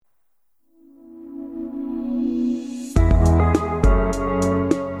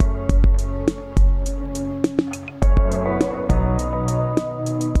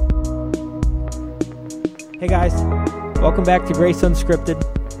guys, welcome back to Grace Unscripted.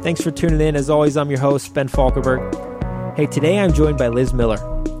 Thanks for tuning in. As always, I'm your host, Ben Falkenberg. Hey, today I'm joined by Liz Miller.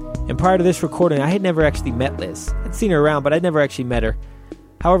 And prior to this recording, I had never actually met Liz. I'd seen her around, but I'd never actually met her.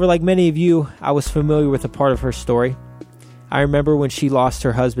 However, like many of you, I was familiar with a part of her story. I remember when she lost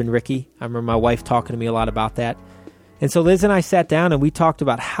her husband, Ricky. I remember my wife talking to me a lot about that. And so Liz and I sat down and we talked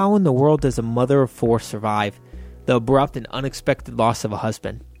about how in the world does a mother of four survive the abrupt and unexpected loss of a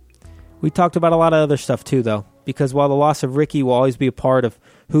husband. We talked about a lot of other stuff too, though, because while the loss of Ricky will always be a part of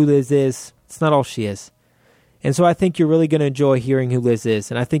who Liz is, it's not all she is. And so I think you're really going to enjoy hearing who Liz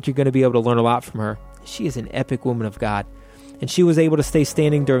is, and I think you're going to be able to learn a lot from her. She is an epic woman of God, and she was able to stay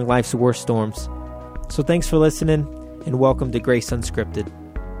standing during life's worst storms. So thanks for listening, and welcome to Grace Unscripted.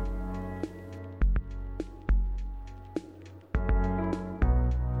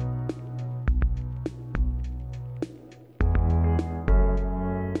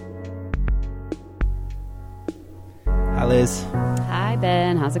 Hi, Liz. Hi,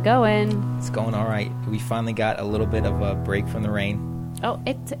 Ben. How's it going? It's going all right. We finally got a little bit of a break from the rain. Oh,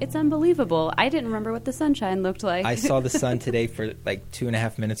 it's unbelievable. I didn't remember what the sunshine looked like. I saw the sun today for like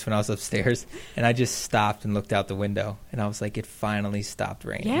 2.5 minutes when I was upstairs, and I just stopped and looked out the window, and I was like, it finally stopped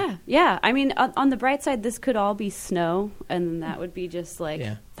raining. Yeah. I mean, on the bright side, this could all be snow, and that would be just like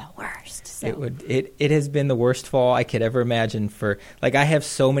the worst. So. It has been the worst fall I could ever imagine for, like, I have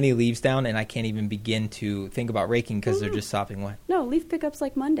so many leaves down, and I can't even begin to think about raking because they're just sopping wet. No, leaf pickup's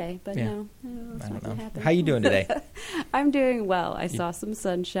like Monday, but no, I don't know. How you doing today? I'm doing well. I saw some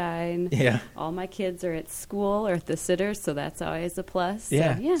sunshine. Yeah. All my kids are at school or at the sitters, so that's always a plus. So,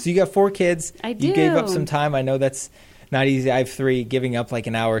 yeah. So you got 4 kids. I do. You gave up some time. I know that's not easy. I have 3. Giving up like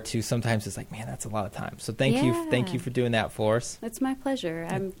an hour or two sometimes it's like, man, that's a lot of time. So thank you for doing that for us. It's my pleasure.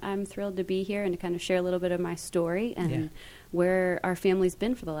 I'm thrilled to be here and to kind of share a little bit of my story and where our family's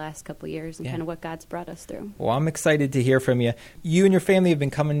been for the last couple of years and kind of what God's brought us through. Well, I'm excited to hear from you. You and your family have been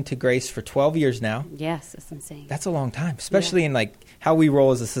coming to Grace for 12 years now. Yes, it's insane. That's a long time, especially in like how we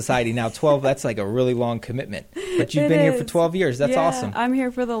roll as a society now. 12, that's like a really long commitment. But you've been here for 12 years. That's awesome. I'm here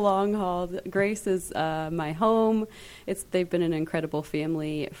for the long haul. Grace is my home. They've been an incredible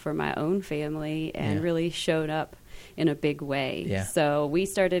family for my own family and really showed up in a big way. Yeah. So we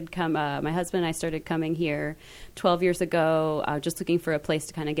started my husband and I started coming here 12 years ago, just looking for a place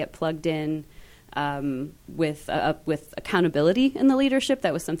to kind of get plugged in with accountability in the leadership.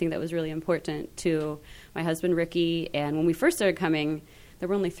 That was something that was really important to my husband, Ricky. And when we first started coming, there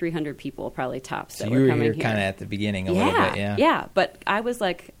were only 300 people, probably tops, that were coming here. So you were here kind of at the beginning a little bit, Yeah, but I was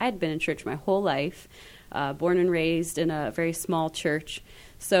like, I had been in church my whole life, born and raised in a very small church.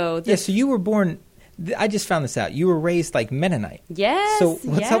 So so you were born... I just found this out. You were raised like Mennonite. Yes. So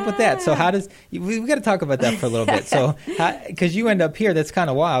what's up with that? So how does we got to talk about that for a little bit. So because you end up here, that's kind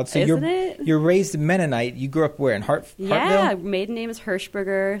of wild. So you're raised Mennonite. You grew up where in Hartville? Yeah, maiden name is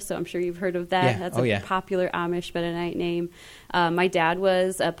Hirschberger. So I'm sure you've heard of that. Yeah. That's a popular Amish Mennonite name. My dad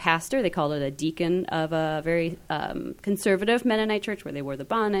was a pastor. They called it a deacon of a very conservative Mennonite church where they wore the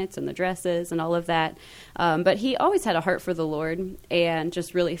bonnets and the dresses and all of that. But he always had a heart for the Lord and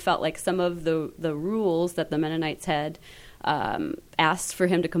just really felt like some of the rules that the Mennonites had asked for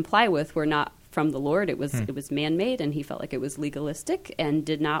him to comply with were not from the Lord. It was man-made, and he felt like it was legalistic and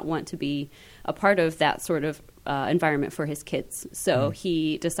did not want to be a part of that sort of environment for his kids. So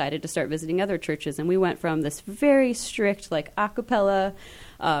he decided to start visiting other churches, and we went from this very strict, like, a cappella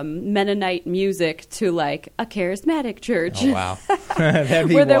Mennonite music to, like, a charismatic church. Oh, wow. That'd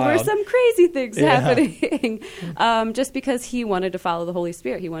be where there wild. were some crazy things happening. Just because he wanted to follow the Holy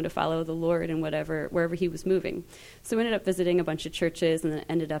Spirit. He wanted to follow the Lord in wherever he was moving. So we ended up visiting a bunch of churches and then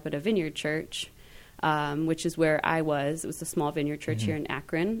ended up at a vineyard church, which is where I was. It was a small vineyard church here in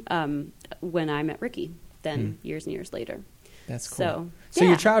Akron when I met Ricky, then years and years later. That's cool. So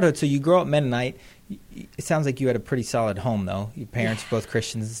your childhood, so you grew up Mennonite. It sounds like you had a pretty solid home, though. Your parents were both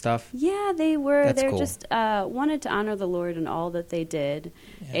Christians and stuff. Yeah, they were. That's cool. Just wanted to honor the Lord in all that they did,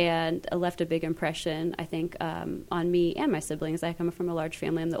 and left a big impression, I think, on me and my siblings. I come from a large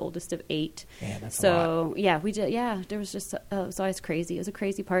family. I'm the oldest of 8. Yeah, that's a lot. Yeah, we did. Yeah, there was just it was always crazy. It was a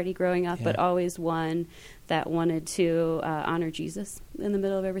crazy party growing up, but always one that wanted to honor Jesus in the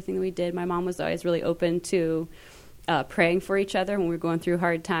middle of everything that we did. My mom was always really open to praying for each other when we were going through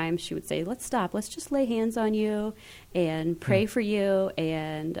hard times. She would say, let's stop. Let's just lay hands on you and pray for you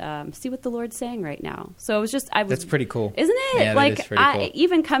and see what the Lord's saying right now. So it was just, that's pretty cool. Isn't it? Yeah, that is pretty cool.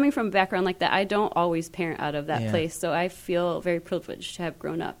 Even coming from a background like that, I don't always parent out of that place. So I feel very privileged to have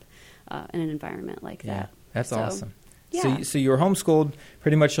grown up in an environment like that. That's awesome. Yeah. So you were homeschooled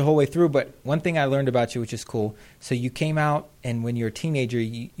pretty much the whole way through. But one thing I learned about you, which is cool, so you came out, and when you were a teenager,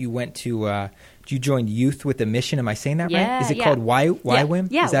 you went to you joined Youth with a Mission. Am I saying that right? Is it called YWAM?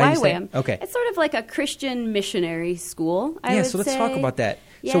 Yeah, Is that how you say it? YWAM. Okay. It's sort of like a Christian missionary school, I would so let's say. talk about that.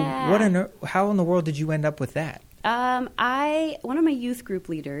 Yeah. So how in the world did you end up with that? One of my youth group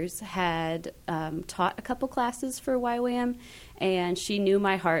leaders had taught a couple classes for YWAM, and she knew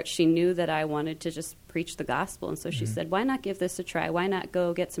my heart. She knew that I wanted to just preach the gospel, and so she said, why not give this a try? Why not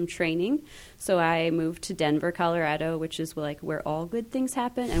go get some training? So I moved to Denver, Colorado, which is like where all good things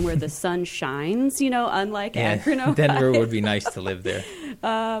happen and where the sun shines, unlike Akron, Ohio. Denver would be nice to live there.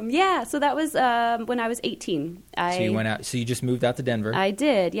 So that was when I was 18. So you went out. So you just moved out to Denver. I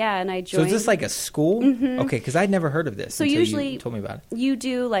did, yeah, and I joined. So is this like a school? Okay, because I'd never heard of this. So until usually you told me about it. You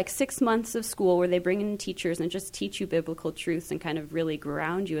do like 6 months of school where they bring in teachers and just teach you biblical truths and kind of really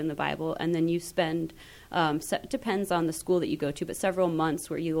ground you in the Bible, and then you spend. It depends on the school that you go to, but several months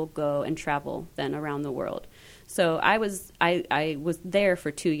where you will go and travel then around the world. So I was there for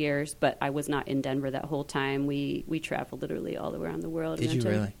 2 years, but I was not in Denver that whole time. We traveled literally all around the world. Did you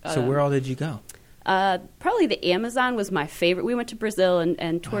really? So where all did you go? Probably the Amazon was my favorite. We went to Brazil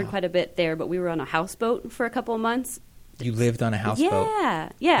and toured quite a bit there, but we were on a houseboat for a couple of months. You lived on a houseboat?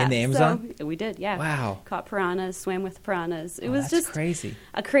 Yeah. In the Amazon? So we did, yeah. Wow. Caught piranhas, swam with piranhas. It was that's just crazy.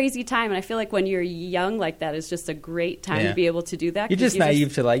 A crazy time, and I feel like when you're young like that, it's just a great time to be able to do that. You're just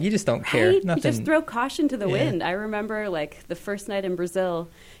naive to you just don't care. Right? Nothing. You just throw caution to the wind. I remember like the first night in Brazil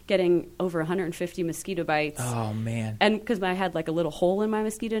getting over 150 mosquito bites. Oh, man. And because I had like a little hole in my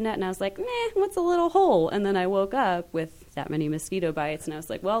mosquito net, and I was like, what's a little hole? And then I woke up with that many mosquito bites, and I was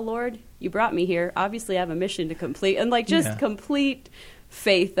like, well, Lord, you brought me here. Obviously, I have a mission to complete, and like just complete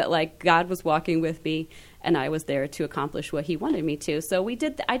faith that like God was walking with me, and I was there to accomplish what He wanted me to. So I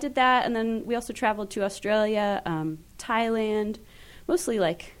did that, and then we also traveled to Australia, Thailand, mostly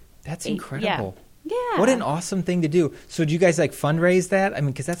like. That's incredible. Yeah. What an awesome thing to do. So did you guys like fundraise that? I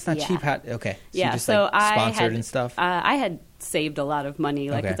mean, because that's not cheap. Okay. So you just sponsored and stuff? I had saved a lot of money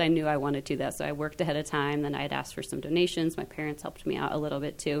because I knew I wanted to do that. So I worked ahead of time. Then I had asked for some donations. My parents helped me out a little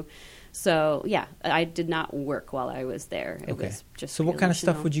bit too. So yeah, I did not work while I was there. It was just so what kind of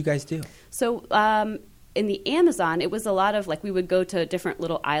stuff would you guys do? So in the Amazon, it was a lot of like we would go to different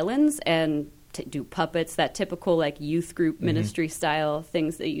little islands and do puppets, that typical like youth group ministry style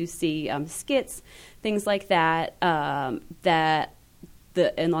things that you see, skits, things like that. And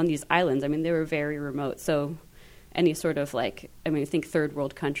on these islands, I mean, they were very remote. So any sort of like, I think third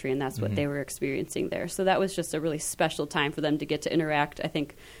world country, and that's what they were experiencing there. So that was just a really special time for them to get to interact, I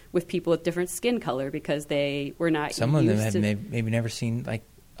think, with people with different skin color because they were not. Some of them had maybe never seen like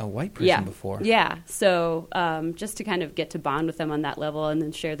a white person before. Yeah. So just to kind of get to bond with them on that level and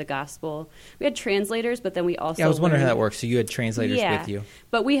then share the gospel. We had translators, but then we also I was wondering how that works. So you had translators with you.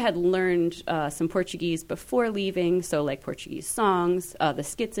 But we had learned some Portuguese before leaving, so like Portuguese songs, the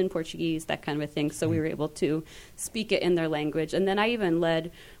skits in Portuguese, that kind of a thing. So we were able to speak it in their language. And then I even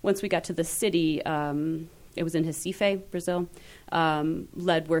led, once we got to the city, it was in Recife, Brazil,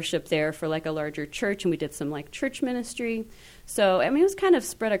 led worship there for like a larger church, and we did some like church ministry. So, it was kind of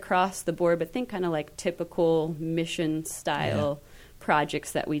spread across the board, but think kind of like typical mission style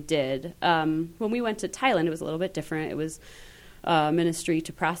projects that we did. When we went to Thailand, it was a little bit different. It was ministry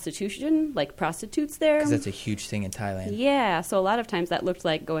to prostitution, like prostitutes there. Because that's a huge thing in Thailand. Yeah, so a lot of times that looked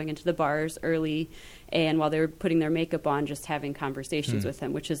like going into the bars early, and while they were putting their makeup on, just having conversations with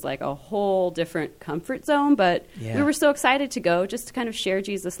them, which is like a whole different comfort zone. But we were so excited to go just to kind of share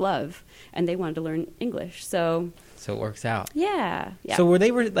Jesus' love, and they wanted to learn English. So it works out. Yeah. So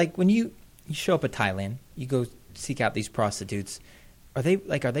were like when you show up at Thailand, you go seek out these prostitutes. Are they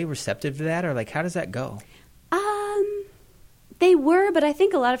receptive to that, or like how does that go? They were, but I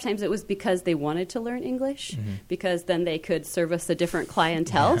think a lot of times it was because they wanted to learn English, because then they could service a different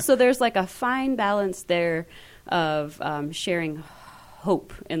clientele. So there's like a fine balance there of sharing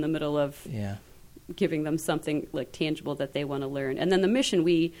hope in the middle of giving them something like tangible that they want to learn. And then the mission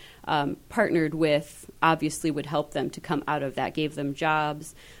we partnered with obviously would help them to come out of that, gave them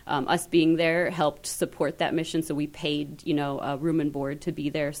jobs. Us being there helped support that mission, so we paid room and board to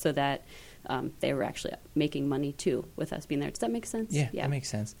be there so that they were actually making money too with us being there. Does that make sense? Yeah, that makes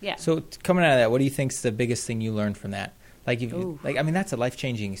sense. Yeah. So coming out of that, what do you think is the biggest thing you learned from that? That's a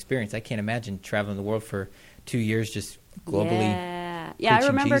life-changing experience. I can't imagine traveling the world for 2 years just globally. Yeah, I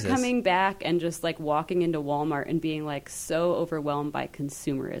remember coming back and just like walking into Walmart and being like so overwhelmed by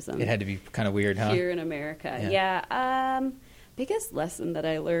consumerism. It had to be kind of weird, huh? Here in America. Yeah. Biggest lesson that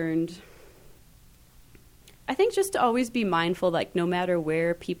I learned, I think just to always be mindful, like no matter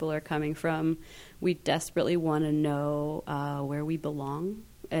where people are coming from, we desperately want to know where we belong,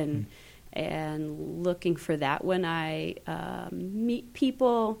 and looking for that when I meet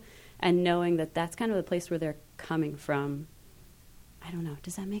people, and knowing that that's kind of the place where they're coming from. I don't know.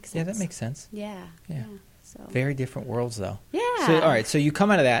 Does that make sense? Yeah, that makes sense. Yeah. So very different worlds, though. Yeah. So all right. So you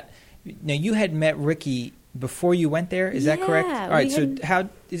come out of that. Now you had met Ricky before you went there. Is that correct? All right. So how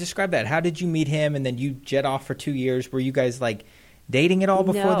describe that? How did you meet him, and then you jet off for 2 years? Were you guys like dating at all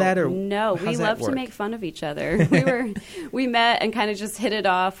before that, or no? We love to make fun of each other. We met and kind of just hit it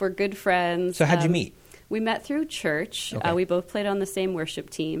off. We're good friends. So how'd you meet? We met through church. Okay. We both played on the same worship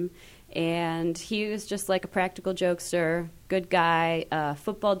team, and he was just like a practical jokester, good guy,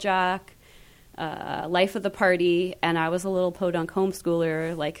 football jock, life of the party, and I was a little podunk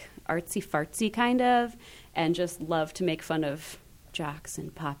homeschooler, like artsy fartsy kind of, and just loved to make fun of jocks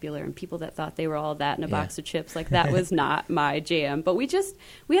and popular and people that thought they were all that in a box of chips. Like that was not my jam. But we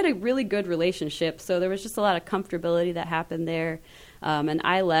had a really good relationship, so there was just a lot of comfortability that happened there. And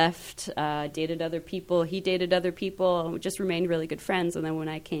I left, dated other people. He dated other people. We just remained really good friends. And then when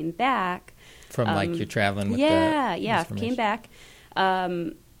I came back, from like you're traveling with came back.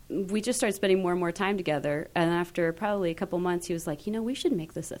 We just started spending more and more time together. And after probably a couple months, he was like, we should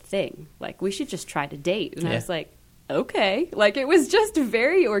make this a thing. Like, we should just try to date. And I was like, okay. Like, it was just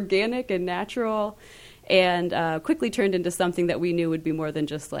very organic and natural, and quickly turned into something that we knew would be more than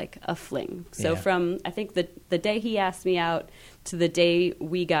just like a fling. So from, I think, the day he asked me out to the day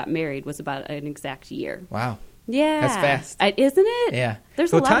we got married was about an exact year. Wow. Yeah. That's fast. Isn't it? Yeah.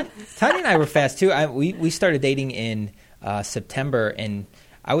 There's a lot. Tanya and I were fast, too. We started dating in September, and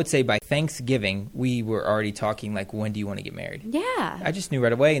I would say by Thanksgiving, we were already talking, like, when do you want to get married? Yeah. I just knew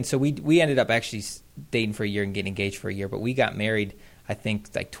right away. And so we ended up actually dating for a year and getting engaged for a year. But we got married, I think,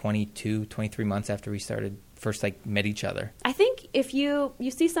 like 22, 23 months after we started first, like, met each other. I think if you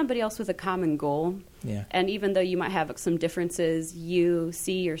see somebody else with a common goal, and even though you might have some differences, you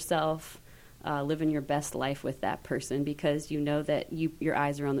see yourself living your best life with that person, because you know that your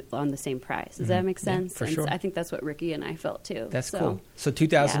eyes are on the same prize. Does that make sense? Yeah, for sure. I think that's what Ricky and I felt too. That's cool. So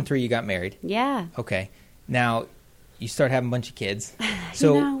 2003, you got married. Yeah. Okay. Now you start having a bunch of kids.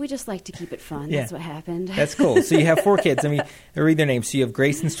 So we just like to keep it fun. That's what happened. That's cool. So you have 4 kids. I mean, I read their names. So you have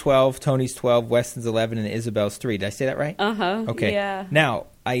Grayson's 12, Tony's 12, Weston's 11, and Isabel's 3. Did I say that right? Okay. Yeah. Now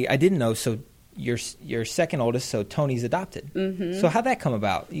I didn't know. So your second oldest, so Tony's adopted. Mm-hmm. So how'd that come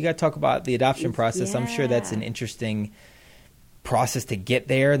about? You got to talk about the adoption process. I'm sure that's an interesting process to get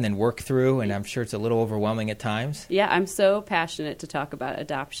there and then work through, and I'm sure it's a little overwhelming at times. Yeah, I'm so passionate to talk about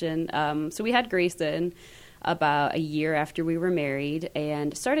adoption. So we had Grayson about a year after we were married,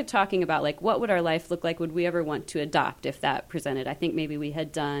 and started talking about, like, what would our life look like? Would we ever want to adopt if that presented? I think maybe we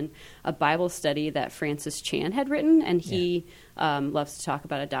had done a Bible study that Francis Chan had written, and he loves to talk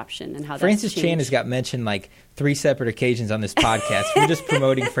about adoption and how Francis Chan has got mentioned like 3 separate occasions on this podcast. We're just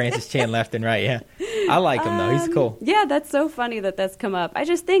promoting Francis Chan left and right. Yeah, I like him though. He's cool. Yeah, that's so funny that's come up. I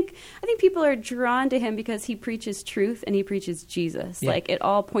think people are drawn to him because he preaches truth and he preaches Jesus. Like, it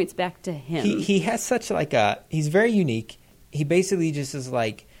all points back to him. He has such like he's very unique. He basically just is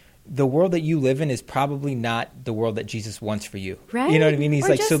like, the world that you live in is probably not the world that Jesus wants for you. Right. You know what I mean? He's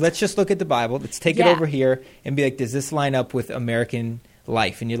like, so let's just look at the Bible. Let's take it over here and be like, does this line up with American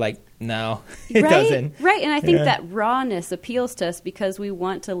life? And you're like, no, it doesn't. Right. And I think that rawness appeals to us because we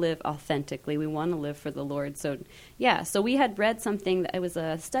want to live authentically. We want to live for the Lord. So, so we had read something, that it was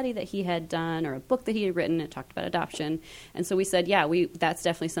a study that he had done, or a book that he had written, and talked about adoption. And so we said, that's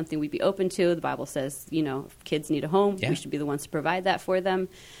definitely something we'd be open to. The Bible says, if kids need a home, we should be the ones to provide that for them.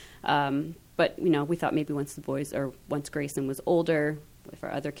 But, we thought maybe once Grayson was older, if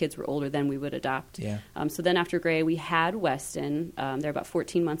our other kids were older, then we would adopt. Yeah. So then after Gray, we had Weston. They're about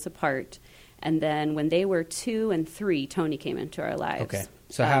 14 months apart. And then when they were 2 and 3, Tony came into our lives. Okay.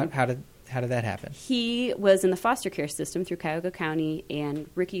 So how did that happen? He was in the foster care system through Cuyahoga County, and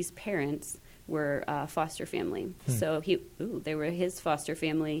Ricky's parents were a foster family. So they were his foster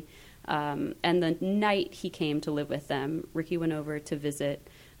family. And the night he came to live with them, Ricky went over to visit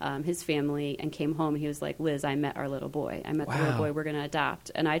his family and came home. He was like, Liz, I met our little boy. I met the little boy we're going to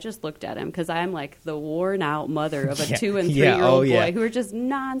adopt. And I just looked at him because I'm like the worn out mother of a 2 and 3-year-old boy who are just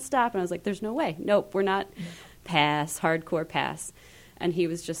nonstop. And I was like, there's no way. Nope, we're not. Hardcore pass. And he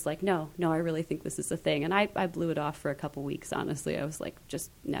was just like, no, I really think this is a thing. And I blew it off for a couple weeks, honestly. I was like, just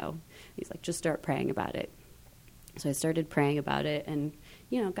no. He's like, just start praying about it. So I started praying about it, and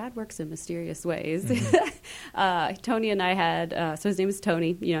God works in mysterious ways. Mm-hmm. Tony and I had, so his name is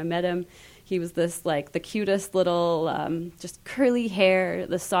Tony. I met him. He was this, like, the cutest little, just curly hair,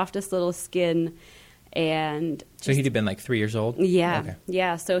 the softest little skin. And so he'd have been like 3 years old? Yeah. Okay.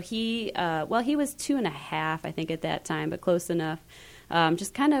 Yeah. So he was 2.5, I think, at that time, but close enough.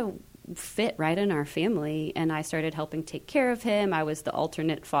 Just kind of fit right in our family, and I started helping take care of him. I was the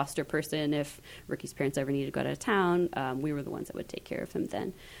alternate foster person if Ricky's parents ever needed to go out of town. We were the ones that would take care of him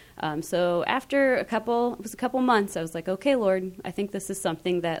then. So after a couple months, I was like, okay, Lord, I think this is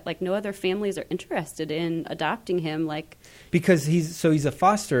something that like no other families are interested in adopting him. Like, because he's in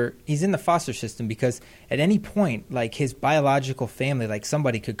the foster system, because at any point, like his biological family, like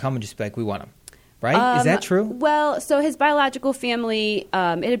somebody could come and just be like, we want him. Right? Is that true? Well, so his biological family,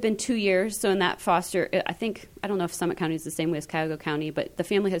 it had been 2 years. So in that foster, I don't know if Summit County is the same way as Cuyahoga County, but the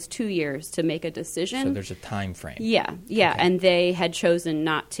family has 2 years to make a decision. So there's a time frame. Yeah. Okay. And they had chosen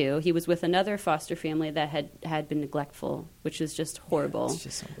not to. He was with another foster family that had been neglectful, which is just horrible. It's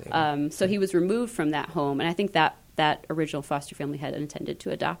just unbelievable. So he was removed from that home, and I think that original foster family had intended to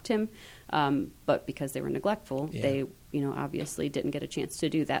adopt him, but because they were neglectful, they obviously didn't get a chance to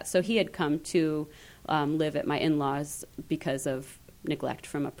do that. So he had come to live at my in-laws because of neglect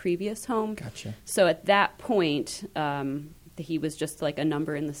from a previous home. Gotcha. So at that point, he was just like a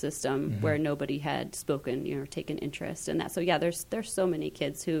number in the system where nobody had spoken, taken interest in that. So yeah, there's so many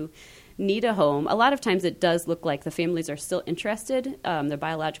kids who need a home. A lot of times it does look like the families are still interested. Their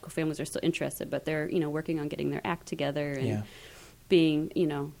biological families are still interested, but they're, working on getting their act together and being,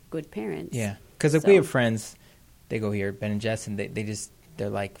 good parents. Yeah. Because if we have friends, they go here, Ben and Jess, and they're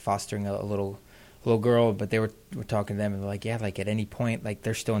like fostering a little girl, but we're talking to them and they're like, yeah, like at any point, like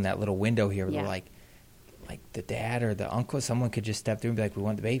they're still in that little window here where they're like the dad or the uncle, someone could just step through and be like, we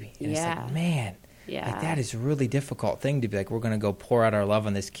want the baby. And it's like, man, like that is a really difficult thing to be like, we're going to go pour out our love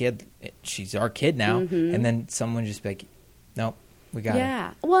on this kid. She's our kid now. And then someone just be like, nope. We got it.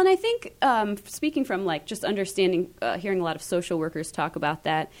 Yeah. Well, and I think speaking from like just understanding, hearing a lot of social workers talk about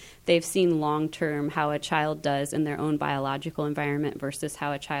that, they've seen long-term how a child does in their own biological environment versus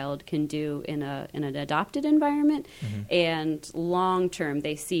how a child can do in an adopted environment. And long-term,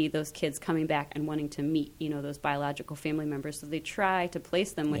 they see those kids coming back and wanting to meet, those biological family members. So they try to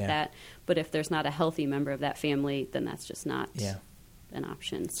place them with that. But if there's not a healthy member of that family, then that's just not an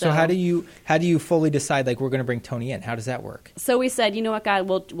option. So how do you fully decide, like, we're going to bring Tony in? How does that work? So we said, you know what, God,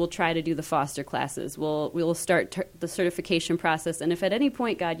 we'll try to do the foster classes. We'll start the certification process. And if at any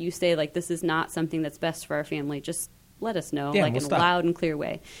point, God, you say, like, this is not something that's best for our family, just let us know, in a loud and clear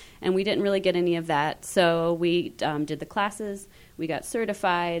way. And we didn't really get any of that. So we did the classes, we got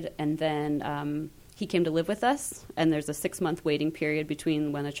certified, and then he came to live with us, and there's a 6-month waiting period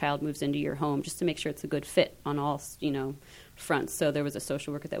between when a child moves into your home just to make sure it's a good fit on all, fronts. So there was a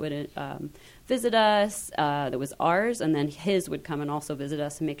social worker that would visit us, that was ours, and then his would come and also visit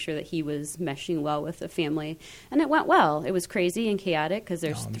us and make sure that he was meshing well with the family. And it went well. It was crazy and chaotic because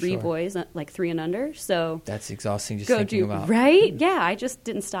there's 3 boys, like 3 and under. So that's exhausting just thinking about. Right? Yeah, I just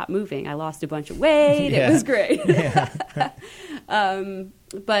didn't stop moving. I lost a bunch of weight. It was great.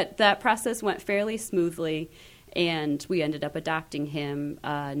 But that process went fairly smoothly, and we ended up adopting him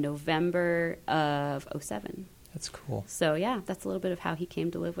November of 2007. That's cool. So, yeah, that's a little bit of how he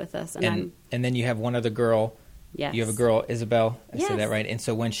came to live with us. And then you have one other girl. Yes. You have a girl, Isabel. I said that right. And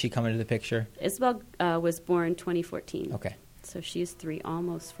so when's she come into the picture? Isabel was born 2014. Okay. So she's 3,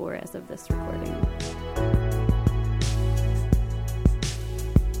 almost 4 as of this recording.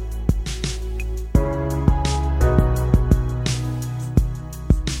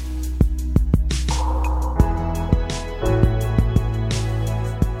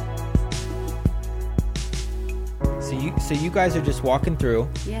 So you guys are just walking through.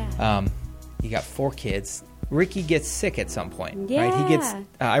 Yeah. You got 4 kids. Ricky gets sick at some point. Yeah. Right? He gets.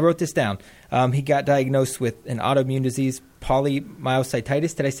 I wrote this down. He got diagnosed with an autoimmune disease,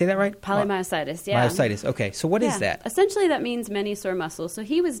 polymyositis. Did I say that right? Polymyositis. Yeah. Myositis. Okay. So what is that? Essentially, that means many sore muscles. So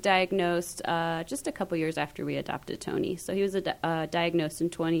he was diagnosed just a couple years after we adopted Tony. So he was diagnosed in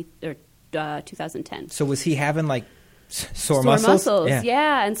 2010. So was he having like sore muscles?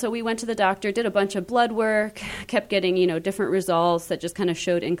 Yeah. And so we went to the doctor, did a bunch of blood work, kept getting, different results that just kind of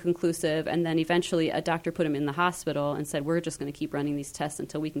showed inconclusive. And then eventually a doctor put him in the hospital and said, we're just going to keep running these tests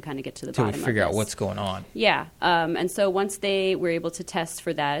until we can kind of get to the bottom of this. Until we figure out what's going on. Yeah. And so once they were able to test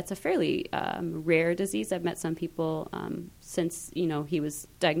for that, it's a fairly rare disease. I've met some people since, he was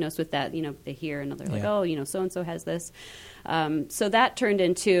diagnosed with that, they hear and they're like, oh, so-and-so has this. So that turned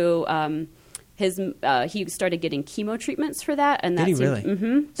into... he started getting chemo treatments for that, and did he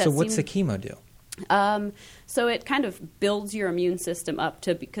really? So what's the chemo do? So it kind of builds your immune system up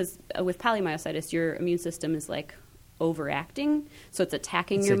because with polymyositis, your immune system is like overacting, so it's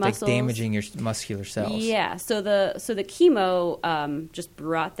attacking your muscles, like damaging your muscular cells. Yeah. So the chemo just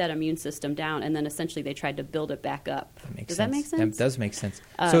brought that immune system down, and then essentially they tried to build it back up. Does that make sense? That does make sense.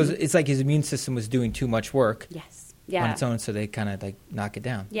 So it's like his immune system was doing too much work. Yes. On its own, so they kind of like knock it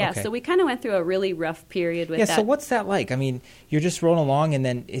down. Yeah, okay. So we kind of went through a really rough period with that. Yeah, so what's that like? I mean, you're just rolling along, and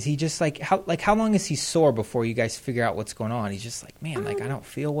then is he just like how long is he sore before you guys figure out what's going on? He's just like, man, I don't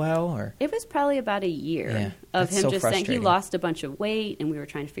feel well, or it was probably about a year of him just saying he lost a bunch of weight, and we were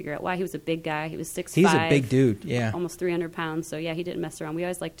trying to figure out why. He was a big guy. He was 6'5". He's a big dude. Yeah, almost 300 pounds. So yeah, he didn't mess around. We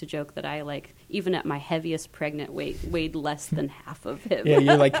always like to joke that I even at my heaviest pregnant weight weighed less than half of him. Yeah,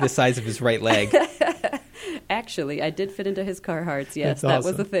 you're like the size of his right leg. Actually, I did fit into his Carhartts. Yes, That's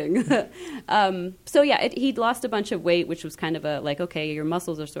awesome. That was a thing. So yeah, he'd lost a bunch of weight, which was kind of okay, your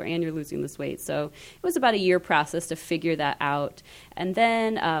muscles are sore and you're losing this weight. So it was about a year process to figure that out. And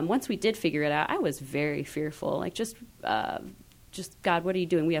then once we did figure it out, I was very fearful. Like just God, what are you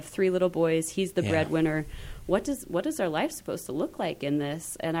doing? We have 3 little boys. He's the breadwinner. What is our life supposed to look like in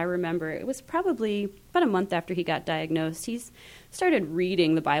this? And I remember it was probably about a month after he got diagnosed. He's started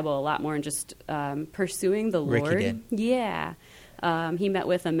reading the Bible a lot more and just pursuing the Lord. Ricky did. Yeah. He met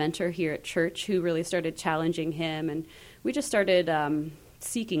with a mentor here at church who really started challenging him, and we just started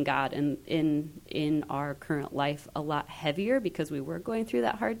seeking God in our current life a lot heavier because we were going through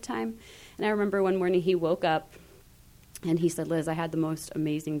that hard time. And I remember one morning he woke up and he said, "Liz, I had the most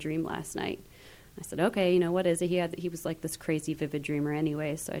amazing dream last night." I said, "Okay, what is it?" He was like this crazy vivid dreamer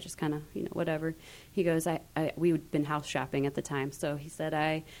anyway, so I just kind of, whatever. He goes, we had been house shopping at the time, so he said,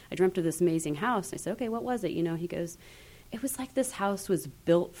 I dreamt of this amazing house. I said, "Okay, what was it?" He goes, "It was like this house was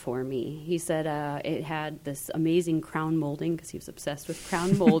built for me." He said it had this amazing crown molding, because he was obsessed with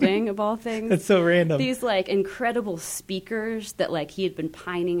crown molding, of all things. That's so random. These incredible speakers that he had been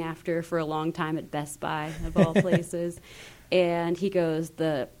pining after for a long time at Best Buy, of all places. And he goes,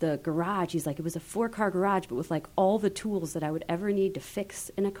 the garage, he's like, it was a 4-car garage, but with all the tools that I would ever need to fix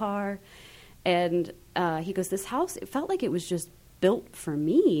in a car. And he goes, this house, it felt like it was just built for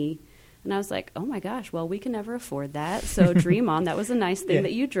me. And I was like, oh my gosh, well, we can never afford that. So dream on. That was a nice thing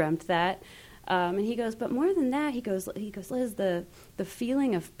that you dreamt that. And he goes, but more than that, he goes, Liz, the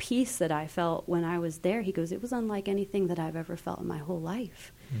feeling of peace that I felt when I was there, he goes, it was unlike anything that I've ever felt in my whole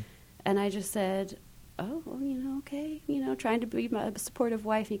life. And I just said, oh, well, okay, trying to be a supportive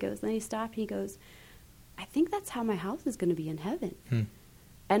wife. He goes, then he stopped. He goes, I think that's how my house is going to be in heaven.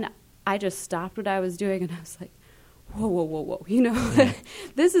 And I just stopped what I was doing, and I was like, whoa,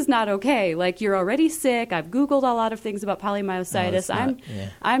 this is not okay. You're already sick. I've Googled a lot of things about polymyositis.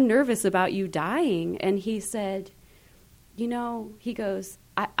 I'm nervous about you dying. And he said, he goes,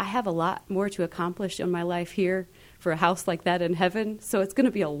 I have a lot more to accomplish in my life here for a house like that in heaven, so it's going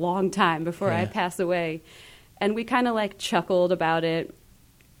to be a long time before I pass away. And we kind of chuckled about it,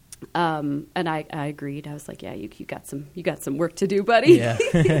 and I agreed. I was like, yeah, you got some work to do, buddy. Yeah.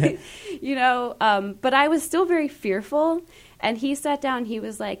 But I was still very fearful. And he sat down. He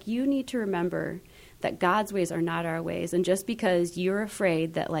was like, you need to remember that God's ways are not our ways, and just because you're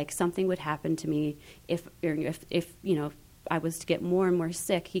afraid that something would happen to me if I was to get more and more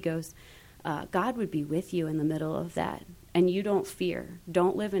sick, he goes, God would be with you in the middle of that. And you don't fear.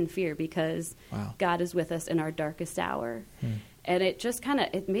 Don't live in fear, because God is with us in our darkest hour. And it just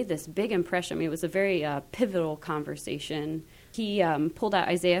it made this big impression. I mean, it was a very pivotal conversation. He pulled out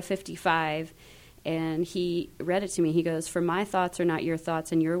Isaiah 55, and he read it to me. He goes, for my thoughts are not your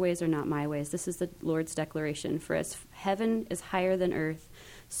thoughts, and your ways are not my ways. This is the Lord's declaration. For as heaven is higher than earth,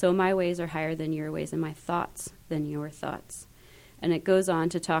 so my ways are higher than your ways, and my thoughts than your thoughts. And it goes on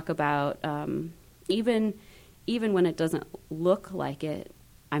to talk about even when it doesn't look like it,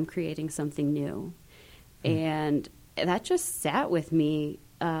 I'm creating something new. And that just sat with me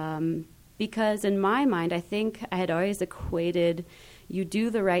because in my mind, I think I had always equated you do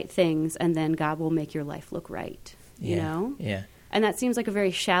the right things and then God will make your life look right, you know? Yeah. And that seems like a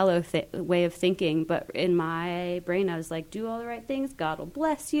very shallow way of thinking, but in my brain, I was like, do all the right things, God will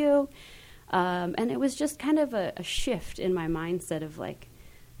bless you. And it was just kind of a shift in my mindset of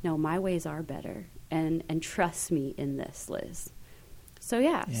no, my ways are better, and trust me in this, Liz. So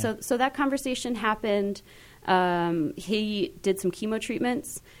so that conversation happened. He did some chemo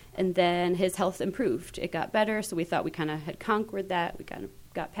treatments, and then his health improved. It got better, so we thought we kind of had conquered that. We kind of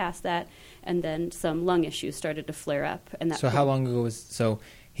got past that, and then some lung issues started to flare up. And that how long ago was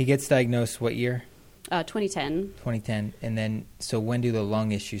he gets diagnosed? What year? 2010. 2010. And then, so when do the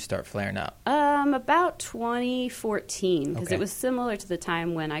lung issues start flaring up? About 2014, because Okay. it was similar to the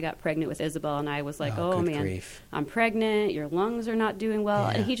time when I got pregnant with Isabel, and I was like, oh man, grief. I'm pregnant, your lungs are not doing well.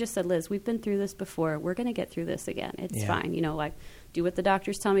 Yeah. And he just said, Liz, we've been through this before. We're going to get through this again. It's Yeah. fine. You know, like, do what the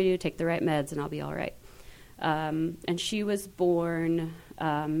doctors tell me to do, take the right meds, and I'll be all right. And she was born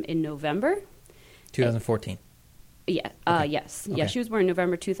in November. 2014. Yeah. Okay. Yes. Okay. Yeah. She was born in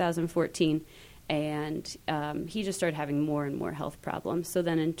November 2014, and he just started having more and more health problems. So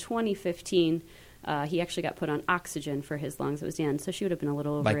then in 2015, he actually got put on oxygen for his lungs. It was the end. So she would have been a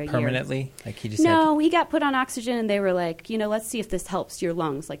little over a Like year. permanently? Like he just No, he got put on oxygen, and they were like, you know, let's see if this helps your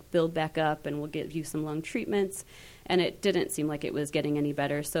lungs, like build back up, and we'll give you some lung treatments. And it didn't seem like it was getting any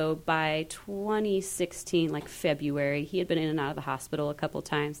better. So by 2016, like February, he had been in and out of the hospital a couple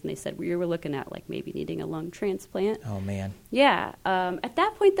times, and they said we were looking at like maybe needing a lung transplant. Oh, man. Yeah. At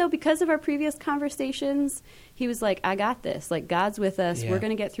that point, though, because of our previous conversations, he was like, I got this. Like, God's with us. Yeah. We're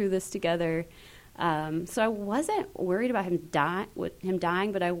going to get through this together. So I wasn't worried about him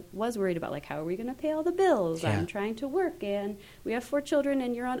dying, but I was worried about, like, how are we going to pay all the bills? Yeah. I'm trying to work, and we have 4 children,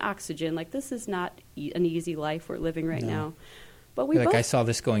 and you're on oxygen. Like, this is not an easy life we're living right now. But we both, I saw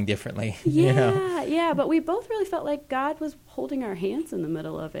this going differently. yeah, you know? yeah. But we both really felt like God was holding our hands in the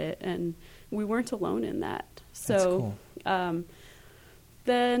middle of it, and we weren't alone in that. So, That's cool.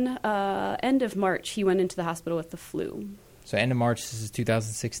 Then end of March, he went into the hospital with the flu. So end of March, this is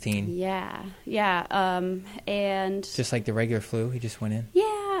 2016. Yeah. And Just like the regular flu, he just went in?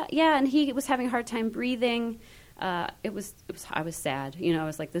 yeah, and he was having a hard time breathing. I was sad. You know, I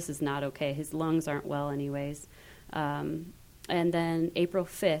was like, this is not okay. His lungs aren't well anyways. And then April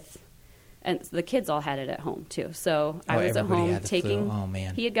 5th, and the kids all had it at home too. So I was at everybody home had the taking. flu. Oh,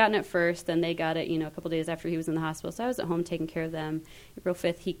 man. He had gotten it first, then they got it, you know, a couple days after he was in the hospital. So I was at home taking care of them. April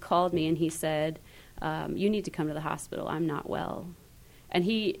 5th, he called me and he said, you need to come to the hospital. I'm not well. And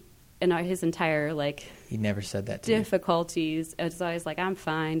his entire, like, He never said that to you. difficulties, it's always like, I'm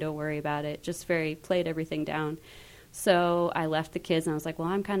fine, don't worry about it. Just played everything down. So I left the kids, and I was like, well,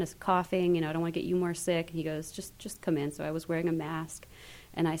 I'm kind of coughing, you know, I don't want to get you more sick. And he goes, just come in. So I was wearing a mask,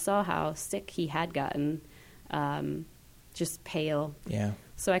 and I saw how sick he had gotten, just pale. Yeah.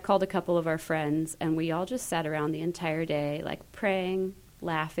 So I called a couple of our friends, and we all just sat around the entire day, like praying,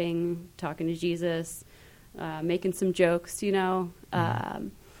 laughing, talking to Jesus, making some jokes, you know.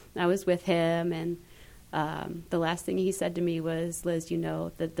 I was with him, and the last thing he said to me was, Liz, you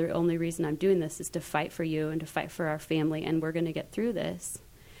know that the only reason I'm doing this is to fight for you and to fight for our family, and we're going to get through this.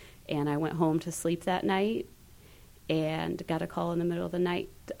 And I went home to sleep that night and got a call in the middle of the night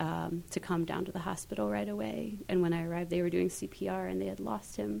to come down to the hospital right away. And when I arrived, they were doing CPR, and they had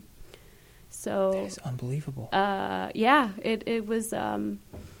lost him. So That is unbelievable. yeah, it was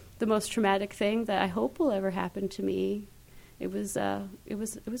the most traumatic thing that I hope will ever happen to me. It was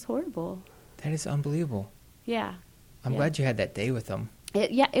horrible. That is unbelievable. Yeah. I'm glad you had that day with him.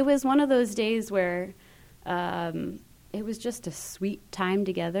 It was one of those days where it was just a sweet time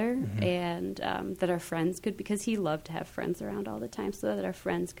together, and that our friends could, because he loved to have friends around all the time, so that our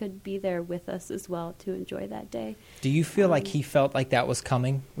friends could be there with us as well to enjoy that day. Do you feel like he felt like that was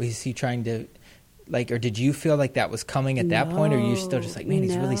coming? Was he trying to, like, or did you feel like that was coming at that point, or are you still just like, man,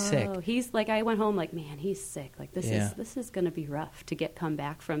 he's really sick? He's like, I went home like, man, he's sick. Like, this is going to be rough to come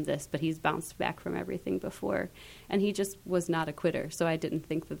back from this, but he's bounced back from everything before, and he just was not a quitter. So I didn't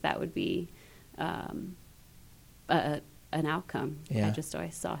think that would be an outcome. Yeah. I just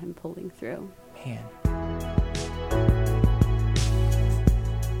always saw him pulling through. Man.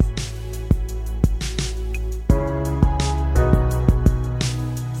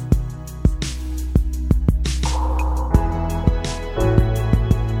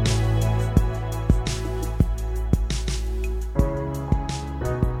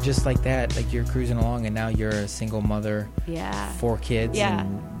 Just like that, like you're cruising along, and now you're a single mother, Yeah. 4 kids, Yeah.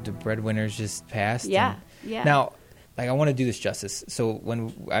 and the breadwinner's just passed. Yeah. and- Yeah. Now, like, I want to do this justice. So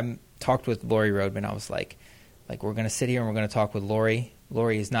when I talked with Lori Rodman, I was like we're going to sit here and we're going to talk with Lori.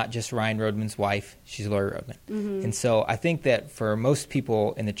 Lori is not just Ryan Rodman's wife; she's Lori Rodman. And so I think that for most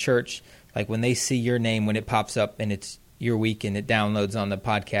people in the church, like when they see your name when it pops up and it's your week and it downloads on the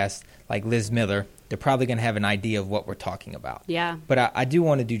podcast, like Liz Miller, they're probably going to have an idea of what we're talking about. Yeah. But I do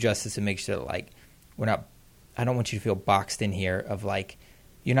want to do justice and make sure that, like, I don't want you to feel boxed in here of, like,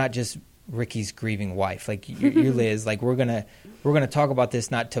 you're not just Ricky's grieving wife. Like, you're Liz. Like, we're gonna talk about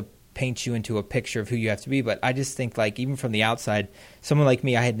this not to paint you into a picture of who you have to be, but I just think, like, even from the outside, someone like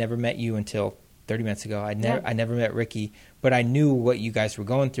me, I had never met you until 30 minutes ago. I never met Ricky, but I knew what you guys were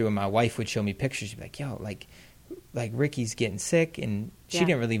going through, and my wife would show me pictures. She'd be like, yo, like, like Ricky's getting sick, and she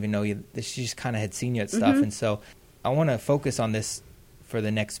didn't really even know you. She just kind of had seen you at stuff. And so I want to focus on this for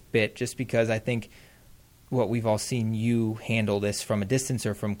the next bit, just because I think what we've all seen you handle this from a distance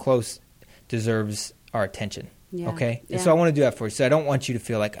or from close deserves our attention. Yeah. Okay? And so I want to do that for you. So I don't want you to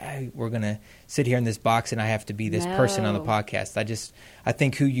feel like, we're going to sit here in this box and I have to be this person on the podcast. I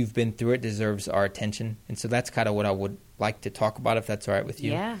think who you've been through it deserves our attention. And so that's kind of what I would like to talk about, if that's all right with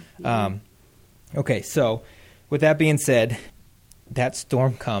you. Yeah. Okay, so with that being said, that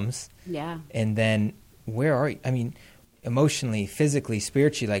storm comes. Yeah. And then where are you? I mean, emotionally, physically,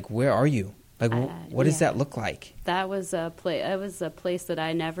 spiritually, like, where are you? Like, what does that look like? That was a place that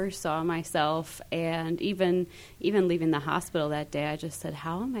I never saw myself. And even leaving the hospital that day, I just said,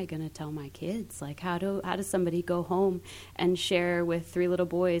 how am I going to tell my kids? Like, how does somebody go home and share with 3 little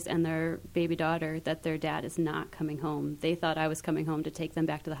boys and their baby daughter that their dad is not coming home? They thought I was coming home to take them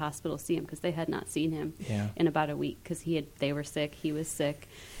back to the hospital to see him, because they had not seen him in about a week, because they were sick. He was sick.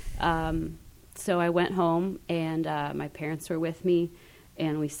 So I went home, and my parents were with me.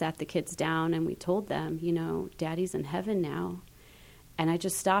 And we sat the kids down and we told them, Daddy's in heaven now. And I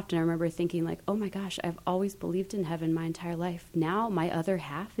just stopped, and I remember thinking, like, oh my gosh, I've always believed in heaven my entire life. Now my other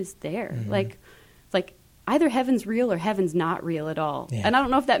half is there. Mm-hmm. Like either heaven's real or heaven's not real at all. Yeah. And I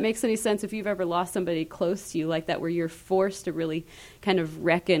don't know if that makes any sense if you've ever lost somebody close to you like that, where you're forced to really kind of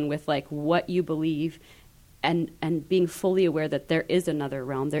reckon with like what you believe and being fully aware that there is another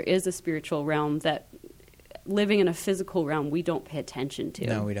realm. There is a spiritual realm that, living in a physical realm, we don't pay attention to.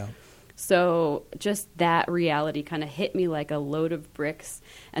 No, we don't. So just that reality kind of hit me like a load of bricks,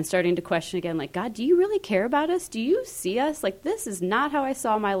 and starting to question again, like, God, do you really care about us? Do you see us? Like, this is not how I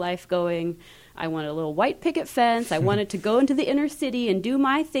saw my life going. I wanted a little white picket fence. I wanted to go into the inner city and do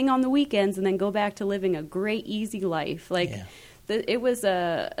my thing on the weekends and then go back to living a great, easy life. Like, it was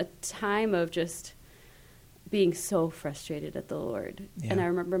a time of just being so frustrated at the Lord. Yeah. And I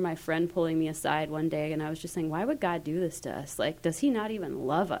remember my friend pulling me aside one day, and I was just saying, why would God do this to us? Like, does he not even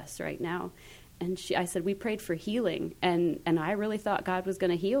love us right now? And I said, we prayed for healing, and I really thought God was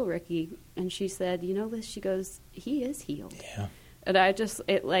going to heal Ricky. And she said, Liz, she goes, he is healed. Yeah. And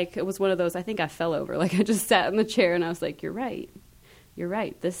it was one of those, I think I fell over. Like, I just sat in the chair, and I was like, you're right. You're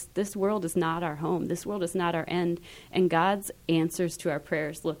right. This world is not our home. This world is not our end. And God's answers to our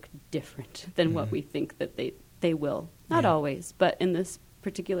prayers look different than what we think that they will. Not always, but in this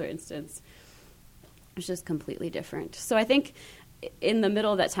particular instance, it's just completely different. So I think in the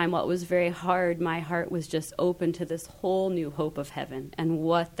middle of that time, while it was very hard, my heart was just open to this whole new hope of heaven and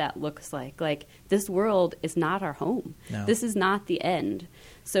what that looks like. Like, this world is not our home. No. This is not the end.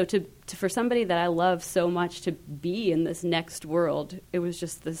 So for somebody that I love so much to be in this next world, it was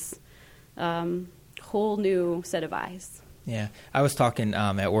just this whole new set of eyes. Yeah. I was talking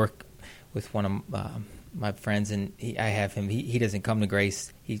at work with one of my friends, and I have him. He doesn't come to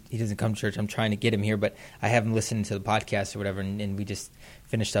Grace. He doesn't come to church. I'm trying to get him here, but I have him listening to the podcast or whatever, and we just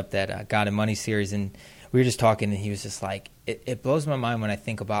finished up that God and Money series, and we were just talking, and he was just like, it blows my mind when I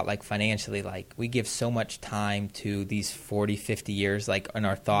think about, like, financially, like, we give so much time to these 40, 50 years, like, in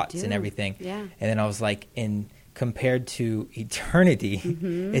our thoughts and everything. Yeah. And then I was like, compared to eternity,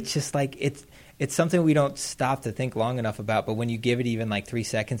 it's just like, it's something we don't stop to think long enough about, but when you give it even like 3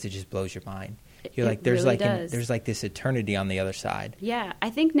 seconds, it just blows your mind. You're like, there's really there's like this eternity on the other side. Yeah,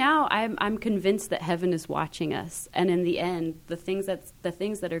 I think now I'm convinced that heaven is watching us, and in the end, the things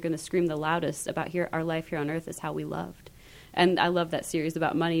that are going to scream the loudest about our life here on earth is how we loved. And I love that series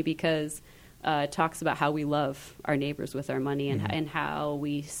about money because it talks about how we love our neighbors with our money and how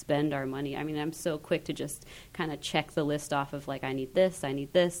we spend our money. I mean, I'm so quick to just kind of check the list off of, like, I need this,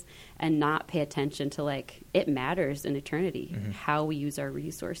 and not pay attention to, like, it matters in eternity how we use our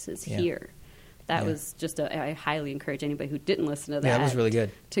resources here. That was just I highly encourage anybody who didn't listen to that. Yeah, that was really good.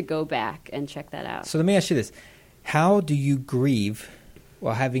 To go back and check that out. So let me ask you this. How do you grieve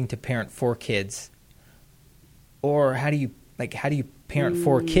while having to parent 4 kids? Or how do you parent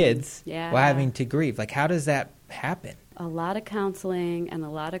 4 kids while having to grieve? Like, how does that happen? A lot of counseling and a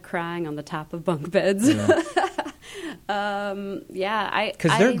lot of crying on the top of bunk beds. Yeah.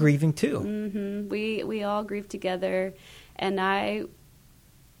 Because they're grieving too. We all grieve together. And I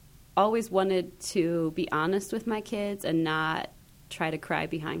always wanted to be honest with my kids and not try to cry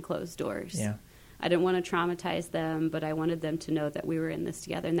behind closed doors. Yeah. I didn't want to traumatize them, but I wanted them to know that we were in this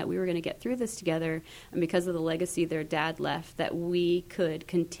together and that we were going to get through this together. And because of the legacy their dad left, that we could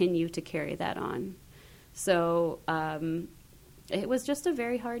continue to carry that on. So it was just a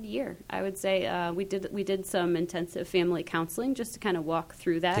very hard year. I would say we did some intensive family counseling just to kind of walk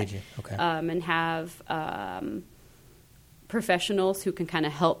through that. Did you? Okay. And have professionals who can kind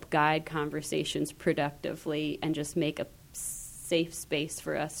of help guide conversations productively and just make a safe space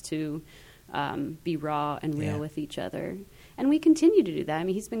for us to be raw and real with each other. And we continue to do that. I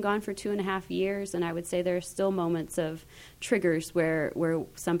mean, he's been gone for 2.5 years, and I would say there are still moments of triggers where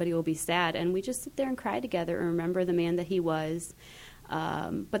somebody will be sad, and we just sit there and cry together and remember the man that he was.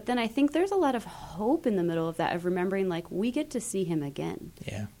 But then I think there's a lot of hope in the middle of that, of remembering, like, we get to see him again.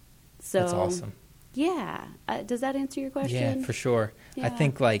 Yeah. So, that's awesome. Yeah. Does that answer your question? Yeah, for sure. Yeah. I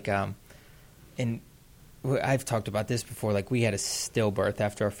think, like, and I've talked about this before. Like, we had a stillbirth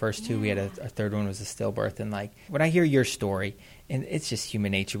after our first two. We had our third one was a stillbirth. And, like, when I hear your story, and it's just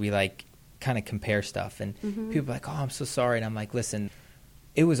human nature, we, like, kind of compare stuff. And people are like, oh, I'm so sorry. And I'm like, listen,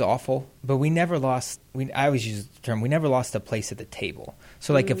 it was awful, but we never lost – I always use the term, we never lost a place at the table.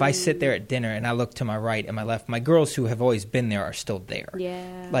 So, like, if I sit there at dinner and I look to my right and my left, my girls who have always been there are still there.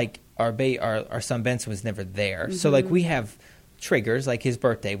 Yeah. Like, our son Benson was never there. So, like, we have – triggers, like his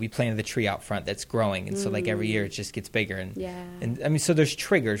birthday, we planted the tree out front that's growing, and so like every year it just gets bigger, and I mean, so there's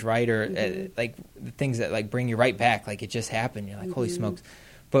triggers, right? Or like the things that like bring you right back, like it just happened, you're like, holy smokes.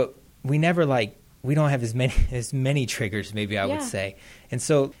 But we never we don't have as many triggers, maybe I would say. And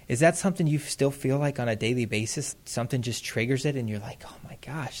so is that something you still feel like on a daily basis, something just triggers it and you're like, oh my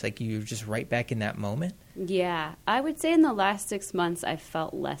gosh, like you're just right back in that moment? Yeah, I would say in the last 6 months I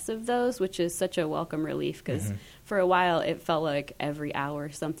felt less of those, which is such a welcome relief, because for a while it felt like every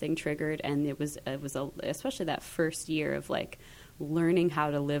hour something triggered, and it was especially that first year of like learning how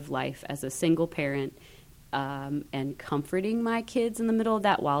to live life as a single parent, and comforting my kids in the middle of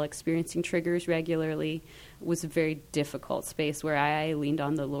that while experiencing triggers regularly was a very difficult space where I leaned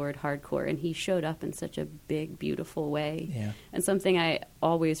on the Lord hardcore, and he showed up in such a big, beautiful way. Yeah. And something I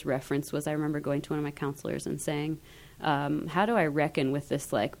always reference was I remember going to one of my counselors and saying, how do I reckon with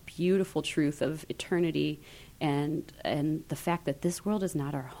this like beautiful truth of eternity and the fact that this world is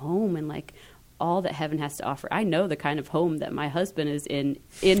not our home, and like all that heaven has to offer. I know the kind of home that my husband is in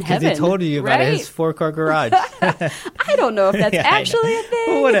heaven. Because he told you about his 4-car garage. I don't know if that's actually a thing.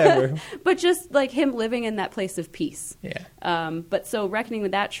 Well, whatever. But just like him living in that place of peace. Yeah. But so reckoning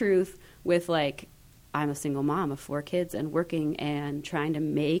with that truth with like, I'm a single mom of 4 kids and working and trying to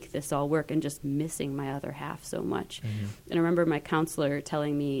make this all work and just missing my other half so much. And I remember my counselor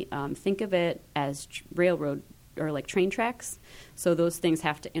telling me, think of it as railroad or like train tracks. So those things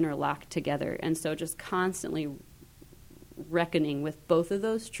have to interlock together. And so just constantly reckoning with both of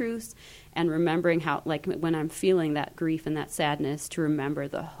those truths and remembering how, like when I'm feeling that grief and that sadness, to remember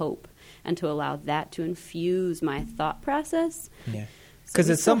the hope and to allow that to infuse my thought process. Yeah. Because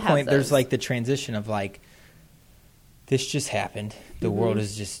at some point there's like the transition of like, this just happened. The world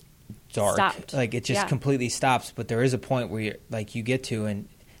is just dark. Stopped. Like it just completely stops. But there is a point where you're, like you get to, and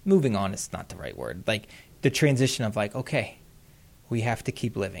moving on is not the right word. Like the transition of like, okay, we have to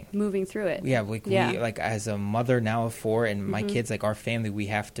keep living. Moving through it. Yeah, we like as a mother now of 4 and my kids, like our family, we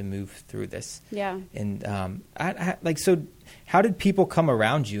have to move through this. Yeah. And I like, so how did people come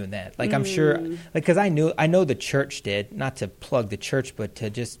around you in that? Like I'm sure, like, because I know the church did, not to plug the church, but to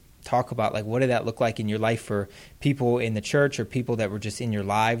just talk about like what did that look like in your life for people in the church or people that were just in your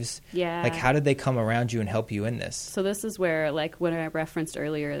lives? Yeah. Like how did they come around you and help you in this? So this is where, like when I referenced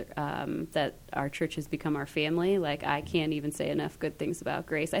earlier that our church has become our family, like I can't even say enough good things about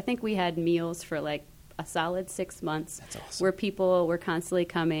Grace. I think we had meals for like a solid 6 months. That's awesome. Where people were constantly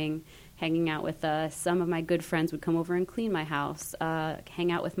coming, hanging out with us. Some of my good friends would come over and clean my house,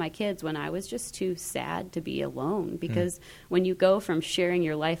 hang out with my kids when I was just too sad to be alone. Because when you go from sharing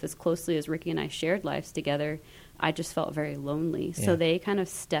your life as closely as Ricky and I shared lives together, I just felt very lonely. Yeah. So they kind of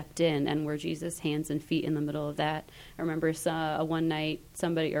stepped in and were Jesus' hands and feet in the middle of that. I remember one night,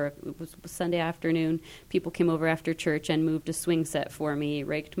 it was Sunday afternoon, people came over after church and moved a swing set for me,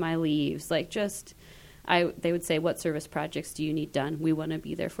 raked my leaves, like just... they would say, what service projects do you need done? We want to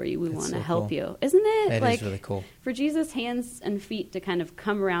be there for you. We want to help you. Isn't it? That like, is really cool. For Jesus' hands and feet to kind of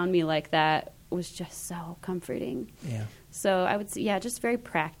come around me like that was just so comforting. Yeah. So I would say, just very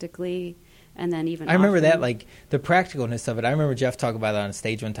practically. And then even I remember that, like the practicalness of it. I remember Jeff talking about it on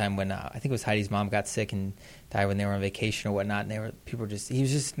stage one time when I think it was Heidi's mom got sick and died when they were on vacation or whatnot. And he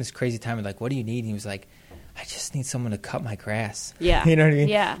was just in this crazy time of like, what do you need? And he was like, I just need someone to cut my grass. Yeah. You know what I mean?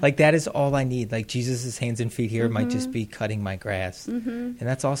 Yeah. Like that is all I need. Like Jesus' hands and feet here might just be cutting my grass. And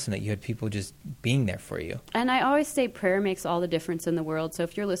that's awesome that you had people just being there for you. And I always say prayer makes all the difference in the world. So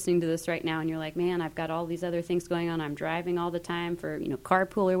if you're listening to this right now and you're like, man, I've got all these other things going on. I'm driving all the time for,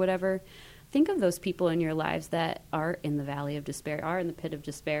 carpool or whatever. Think of those people in your lives that are in the valley of despair, are in the pit of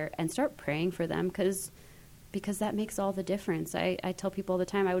despair, and start praying for them, because because that makes all the difference. I tell people all the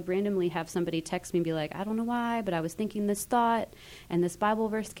time, I would randomly have somebody text me and be like, I don't know why, but I was thinking this thought and this Bible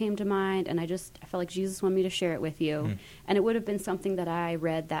verse came to mind, and I felt like Jesus wanted me to share it with you. And it would have been something that I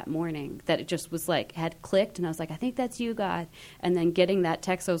read that morning that it just was like, had clicked, and I was like, I think that's you, God. And then getting that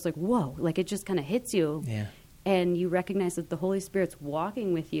text, I was like, whoa, like it just kind of hits you. Yeah. And you recognize that the Holy Spirit's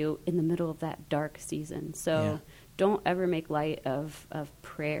walking with you in the middle of that dark season. So don't ever make light of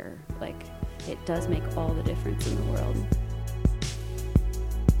prayer. Like, it does make all the difference in the world.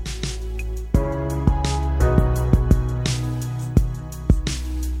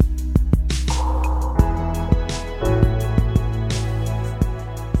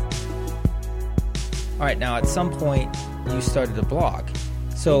 All right, now at some point you started a blog.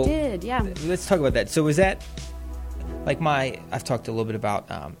 So I did, yeah. Let's talk about that. So was that, like I've talked a little bit about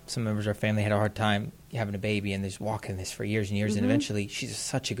some members of our family had a hard time having a baby, and they're just walking this for years and years, and eventually she's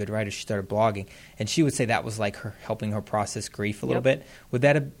such a good writer, she started blogging, and she would say that was like her helping her process grief a little bit. Was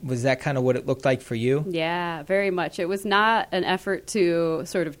that kind of what it looked like for you? Yeah, very much. It was not an effort to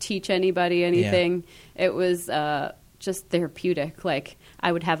sort of teach anybody anything. Yeah. It was just therapeutic. Like,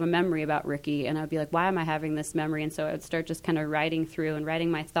 I would have a memory about Ricky, and I would be like, why am I having this memory? And so I would start just kind of writing through and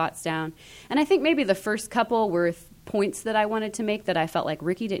writing my thoughts down. And I think maybe the first couple were points that I wanted to make that I felt like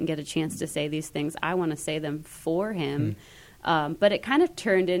Ricky didn't get a chance to say these things. I want to say them for him. But it kind of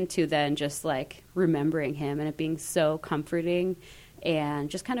turned into then just like remembering him, and it being so comforting, and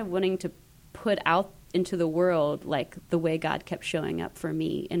just kind of wanting to put out into the world like the way God kept showing up for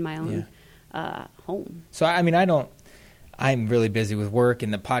me in my own home. So, I mean, I'm really busy with work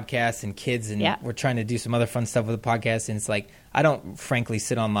and the podcast and kids, and we're trying to do some other fun stuff with the podcast. And it's like, I don't frankly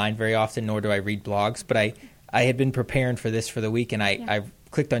sit online very often, nor do I read blogs, but I had been preparing for this for the week, and I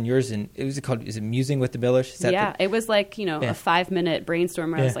clicked on yours, and is it Musing with the Millers? It was like, a 5-minute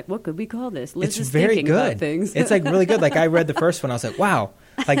brainstorm where I was like, what could we call this? Liz it's is very thinking good. About things. It's like really good. Like, I read the first one, I was like, wow,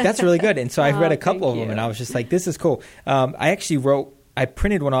 like that's really good. And so I read a couple of them, and I was just like, this is cool. I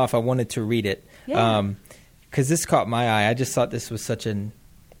printed one off. I wanted to read it. Because this caught my eye. I just thought this was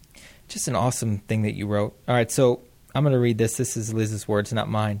just an awesome thing that you wrote. All right, so I'm going to read this. This is Liz's words, not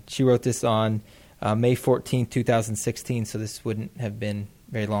mine. She wrote this on May 14th, 2016, so this wouldn't have been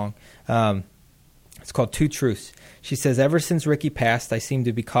very long. It's called Two Truths. She says, ever since Ricky passed, I seem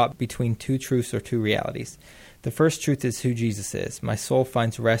to be caught between two truths or two realities. The first truth is who Jesus is. My soul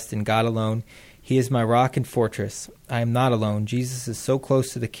finds rest in God alone. He is my rock and fortress. I am not alone. Jesus is so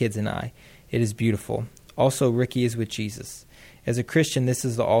close to the kids and I. It is beautiful. Also, Ricky is with Jesus. As a Christian, this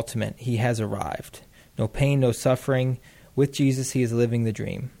is the ultimate. He has arrived. No pain, no suffering. With Jesus, he is living the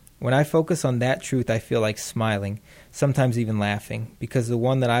dream. When I focus on that truth, I feel like smiling, sometimes even laughing, because the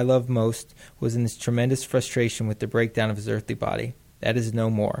one that I love most was in this tremendous frustration with the breakdown of his earthly body. That is no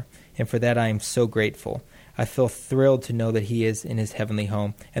more, and for that I am so grateful. I feel thrilled to know that he is in his heavenly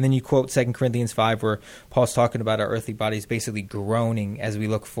home. And then you quote 2 Corinthians 5, where Paul's talking about our earthly bodies basically groaning as we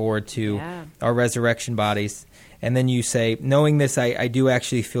look forward to our resurrection bodies. And then you say, knowing this, I do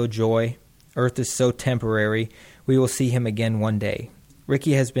actually feel joy. Earth is so temporary. We will see him again one day.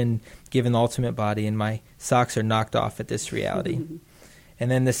 Ricky has been given the ultimate body, and my socks are knocked off at this reality.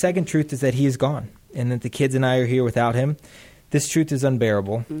 And then the second truth is that he is gone, and that the kids and I are here without him. This truth is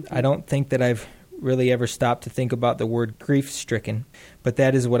unbearable. I don't think that I've really ever stopped to think about the word grief-stricken, but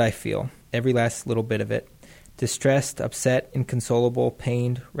that is what I feel, every last little bit of it. Distressed, upset, inconsolable,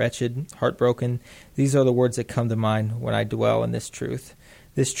 pained, wretched, heartbroken. These are the words that come to mind when I dwell in this truth.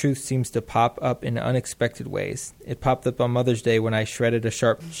 This truth seems to pop up in unexpected ways. It popped up on Mother's Day when I shredded a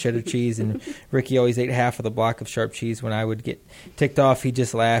sharp cheddar cheese, and Ricky always ate half of the block of sharp cheese. When I would get ticked off, he'd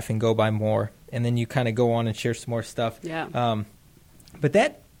just laugh and go buy more. And then you kind of go on and share some more stuff. But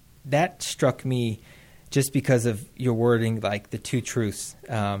that struck me just because of your wording, like the two truths.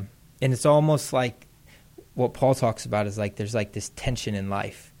 And it's almost like what Paul talks about is like there's like this tension in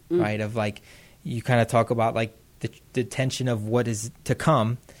life, right? Of like you kind of talk about like the tension of what is to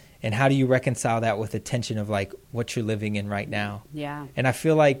come, and how do you reconcile that with the tension of like what you're living in right now. Yeah. And I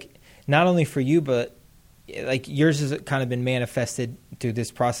feel like not only for you, but like yours has kind of been manifested through this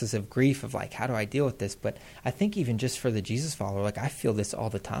process of grief of like, how do I deal with this? But I think even just for the Jesus follower, like I feel this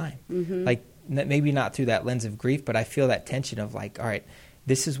all the time. Like maybe not through that lens of grief, but I feel that tension of like, all right,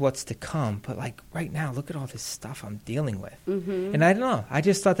 this is what's to come. But like right now, look at all this stuff I'm dealing with. And I don't know. I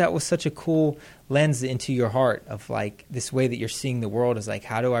just thought that was such a cool lens into your heart of like this way that you're seeing the world is like,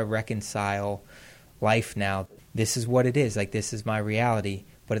 how do I reconcile life now? This is what it is. Like, this is my reality.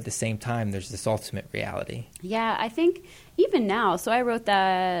 But at the same time, there's this ultimate reality. Yeah, I think even now, so I wrote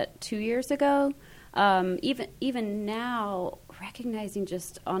that 2 years ago, even now, recognizing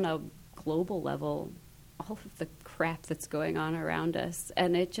just on a global level all of the crap that's going on around us,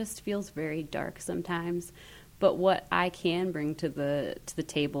 and it just feels very dark sometimes. But what I can bring to the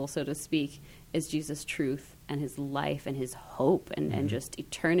table, so to speak, is Jesus' truth and his life and his hope and just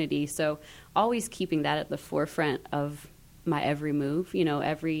eternity. So always keeping that at the forefront of my every move.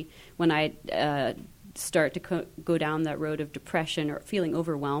 When I start to go down that road of depression or feeling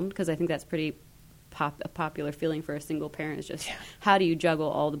overwhelmed, because I think that's pretty a popular feeling for a single parent, is just how do you juggle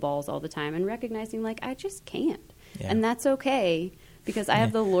all the balls all the time, and recognizing like I just can't, and that's okay, because I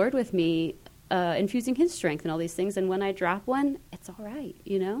have the Lord with me, infusing his strength and all these things, and when I drop one, it's all right,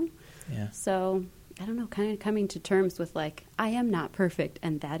 So I don't know, kind of coming to terms with like I am not perfect,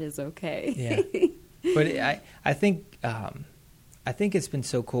 and that is okay. But I think it's been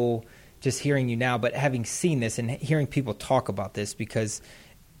so cool just hearing you now, but having seen this and hearing people talk about this, because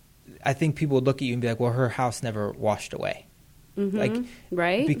I think people would look at you and be like, well, her house never washed away.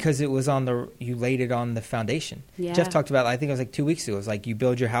 Right? Because it was you laid it on the foundation. Yeah. Jeff talked about, I think it was like 2 weeks ago, it was like you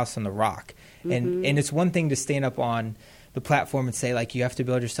build your house on the rock. And it's one thing to stand up on the platform and say like you have to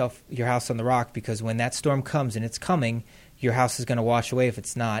build your house on the rock, because when that storm comes, and it's coming, your house is going to wash away if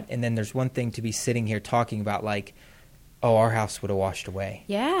it's not. And then there's one thing to be sitting here talking about like, oh, our house would have washed away.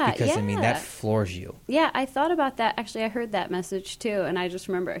 Yeah. Because, I mean, that floors you. Yeah, I thought about that. Actually, I heard that message, too. And I just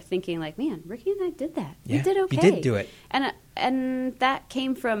remember thinking, like, man, Ricky and I did that. Yeah, we did okay. You did do it. And that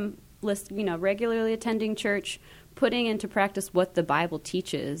came from, regularly attending church, putting into practice what the Bible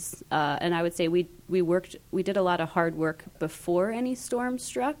teaches. And I would say we did a lot of hard work before any storm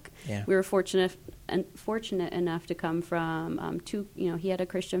struck. Yeah. We were fortunate enough to come from he had a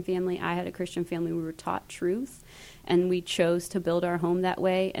Christian family, I had a Christian family. We were taught truth, and we chose to build our home that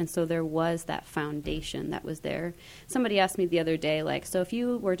way. And so there was that foundation that was there. Somebody asked me the other day, like, so if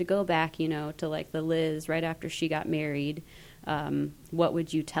you were to go back, to like the Liz right after she got married, what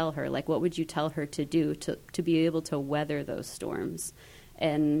would you tell her? Like, what would you tell her to do to be able to weather those storms?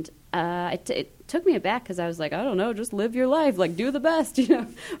 And it took me aback, because I was like, I don't know, just live your life, like do the best,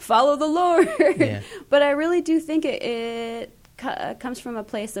 follow the Lord. Yeah. But I really do think it comes from a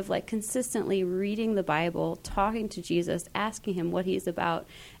place of like consistently reading the Bible, talking to Jesus, asking him what he's about,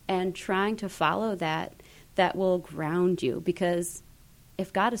 and trying to follow that will ground you. Because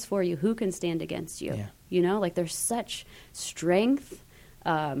if God is for you, who can stand against you? Yeah. Like there's such strength,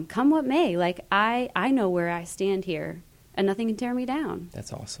 come what may. Like I know where I stand here, and nothing can tear me down.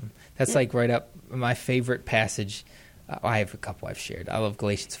 That's awesome. That's like right up my favorite passage. I have a couple I've shared. I love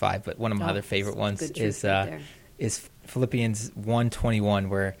Galatians 5, but one of my other favorite ones is Philippians 1:21,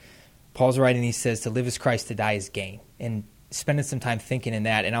 where Paul's writing, he says, to live is Christ, to die is gain. And spending some time thinking in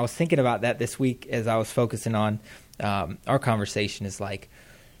that. And I was thinking about that this week as I was focusing on our conversation, is like,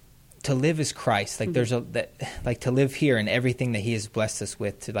 to live is Christ. Like there's to live here and everything that he has blessed us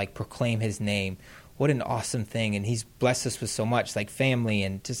with, to like proclaim his name. What an awesome thing. And he's blessed us with so much, like family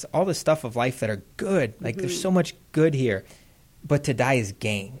and just all the stuff of life that are good. Like there's so much good here. But to die is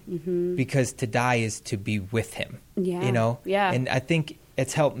gain, because to die is to be with him. Yeah. Yeah. And I think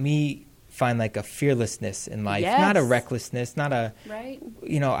it's helped me find like a fearlessness in life, not a recklessness, not a,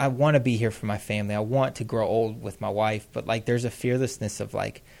 I want to be here for my family. I want to grow old with my wife, but like there's a fearlessness of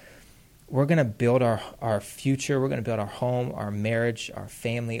like, we're going to build our future. We're going to build our home, our marriage, our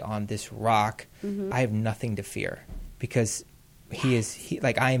family on this rock. I have nothing to fear, because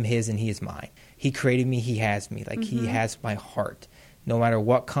I am his and he is mine. He created me. He has me. Like he has my heart. No matter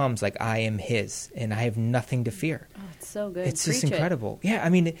what comes, like I am his, and I have nothing to fear. Oh, it's so good. It's just incredible. Yeah. I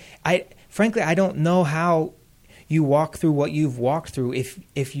mean, frankly, I don't know how you walk through what you've walked through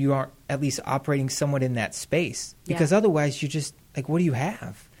if you aren't at least operating somewhat in that space, because otherwise you just, like, what do you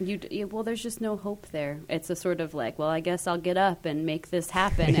have? Well, there's just no hope there. It's a sort of like, well, I guess I'll get up and make this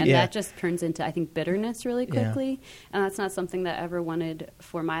happen. And that just turns into, I think, bitterness really quickly. Yeah. And that's not something that I ever wanted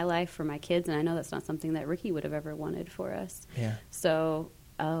for my life, for my kids. And I know that's not something that Ricky would have ever wanted for us. Yeah. So,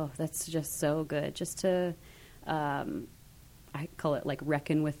 that's just so good. Just to, I call it like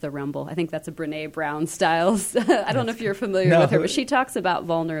reckon with the rumble. I think that's a Brene Brown style. I don't know if you're familiar with her, but she talks about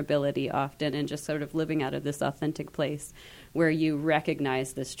vulnerability often, and just sort of living out of this authentic place where you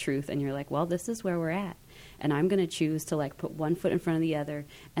recognize this truth and you're like, well, this is where we're at. And I'm going to choose to like put one foot in front of the other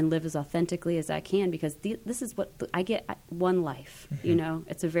and live as authentically as I can, because this is what I get, one life.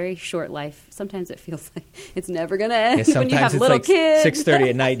 It's a very short life. Sometimes it feels like it's never going to end when you have little kids. 6:30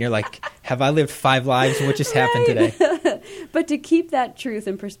 at night and you're like, have I lived 5 lives? What just happened today? But to keep that truth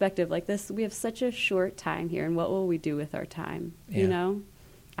in perspective, like this, we have such a short time here, and what will we do with our time?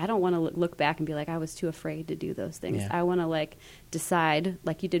 I don't want to look back and be like, I was too afraid to do those things. Yeah. I want to like decide,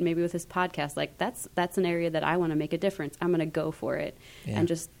 like you did maybe with this podcast, like that's an area that I want to make a difference. I'm going to go for it and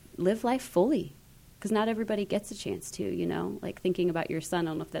just live life fully. because not everybody gets a chance to, you know, like thinking about your son.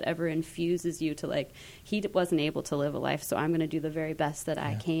 I don't know if that ever infuses you to like, he wasn't able to live a life, so I'm going to do the very best that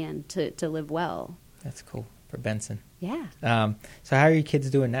I can to live well. That's cool for Benson. Yeah. So how are your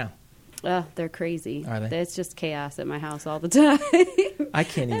kids doing now? They're crazy. Are they? It's just chaos at my house all the time. I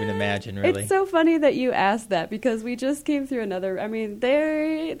can't even imagine, really. It's so funny that you asked that, because we just came through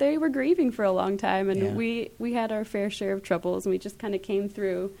they were grieving for a long time, and we had our fair share of troubles, and we just kind of came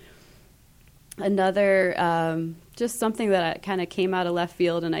through another, just something that kind of came out of left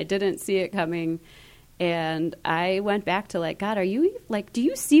field, and I didn't see it coming. And I went back to like, God, do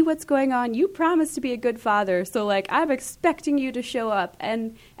you see what's going on? You promised to be a good father. So like, I'm expecting you to show up.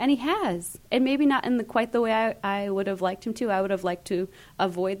 And he has. And maybe not in quite the way I would have liked him to. I would have liked to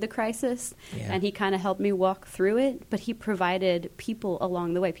avoid the crisis. Yeah. And he kind of helped me walk through it. But he provided people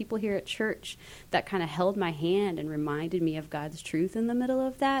along the way, people here at church that kind of held my hand and reminded me of God's truth in the middle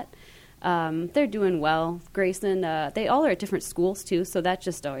of that. They're doing well. Grayson, they all are at different schools too, so that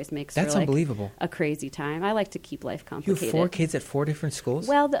just always makes That's unbelievable. A crazy time. I like to keep life complicated. You have 4 kids at 4 different schools?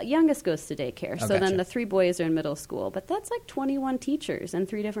 Well, the youngest goes to daycare, so gotcha. Then the 3 boys are in middle school. But that's like 21 teachers and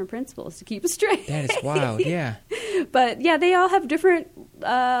 3 different principals to keep straight. That is wild, yeah. But yeah, they all have different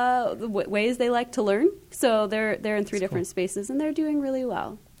ways they like to learn. So they're in 3 different spaces, and they're doing really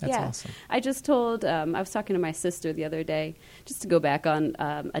well. That's awesome. I just told, I was talking to my sister the other day, just to go back on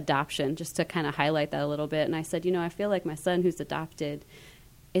adoption, just to kind of highlight that a little bit. And I said, I feel like my son who's adopted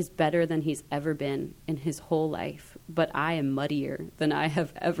is better than he's ever been in his whole life. But I am muddier than I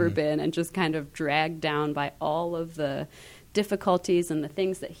have ever been, and just kind of dragged down by all of the difficulties and the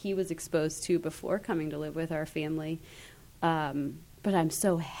things that he was exposed to before coming to live with our family. But I'm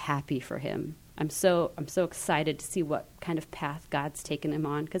so happy for him. I'm so excited to see what kind of path God's taken him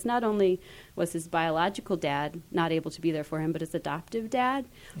on, because not only was his biological dad not able to be there for him, but his adoptive dad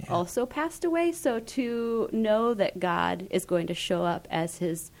also passed away. So to know that God is going to show up as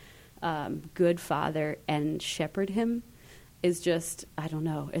his good father and shepherd him is just, I don't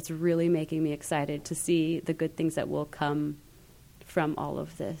know, it's really making me excited to see the good things that will come from all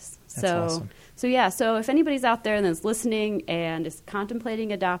of this. That's awesome. So if anybody's out there that's listening and is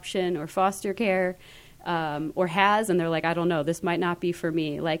contemplating adoption or foster care, or has, and they're like, I don't know, this might not be for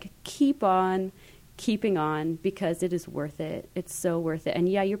me, like, keep on keeping on, because it is worth it. It's so worth it. And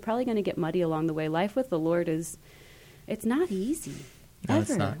yeah, you're probably going to get muddy along the way. Life with the Lord it's not easy. No, ever.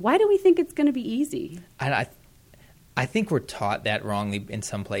 It's not. Why do we think it's going to be easy? I think we're taught that wrongly in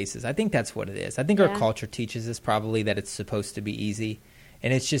some places. I think that's what it is. I think our culture teaches us probably that it's supposed to be easy.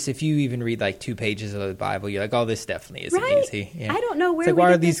 And it's just, if you even read like 2 pages of the Bible, you're like, oh, this definitely isn't easy. Yeah. I don't know where it's like, we why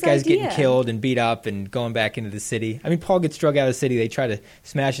get are these this guys idea? getting killed and beat up and going back into the city? I mean, Paul gets drug out of the city. They try to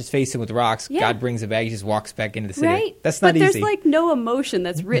smash his face in with rocks. Yeah. God brings him back. He just walks back into the city. Right. That's not easy. But easy. there's like no emotion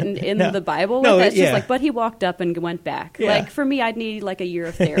that's written in No. the Bible. No, It's yeah. just like, but he walked up and went back. Yeah. Like, for me, I'd need like a year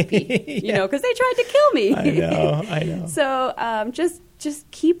of therapy, Yeah. because they tried to kill me. I know. So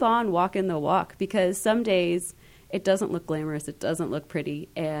just keep on walking the walk, because some days it doesn't look glamorous, it doesn't look pretty,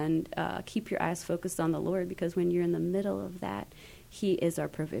 and keep your eyes focused on the Lord, because when you're in the middle of that, He is our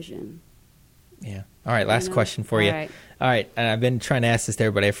provision. Yeah. All right, last question for you. All right, and I've been trying to ask this to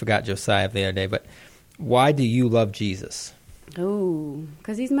everybody. I forgot Josiah the other day, but why do you love Jesus? Oh,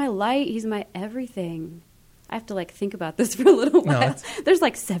 because He's my light, He's my everything. I have to like think about this for a little while. There's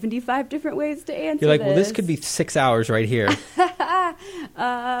like 75 different ways to answer. You're like, well, this could be 6 hours right here.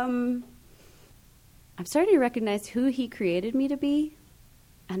 I'm starting to recognize who He created me to be,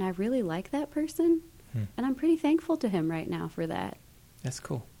 and I really like that person, and I'm pretty thankful to Him right now for that. That's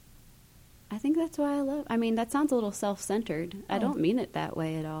cool. I think that's why I mean, that sounds a little self-centered. I don't mean it that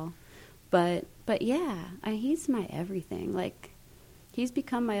way at all. But yeah, He's my everything. Like, He's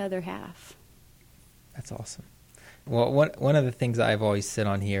become my other half. That's awesome. Well, one of the things I've always said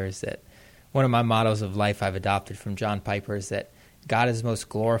on here is that one of my mottos of life I've adopted from John Piper is that God is most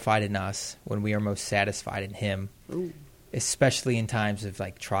glorified in us when we are most satisfied in Him, especially in times of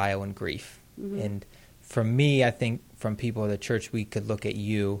like trial and grief. Mm-hmm. And for me, I think from people in the church, we could look at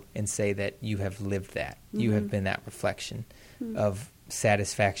you and say that you have lived that. Mm-hmm. You have been that reflection of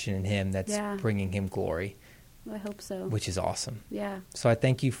satisfaction in Him that's bringing Him glory. Well, I hope so. Which is awesome. Yeah. So I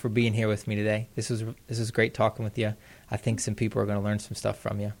thank you for being here with me today. This was great talking with you. I think some people are going to learn some stuff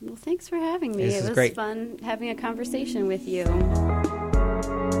from you. Well, thanks for having me. It was great. Fun having a conversation with you.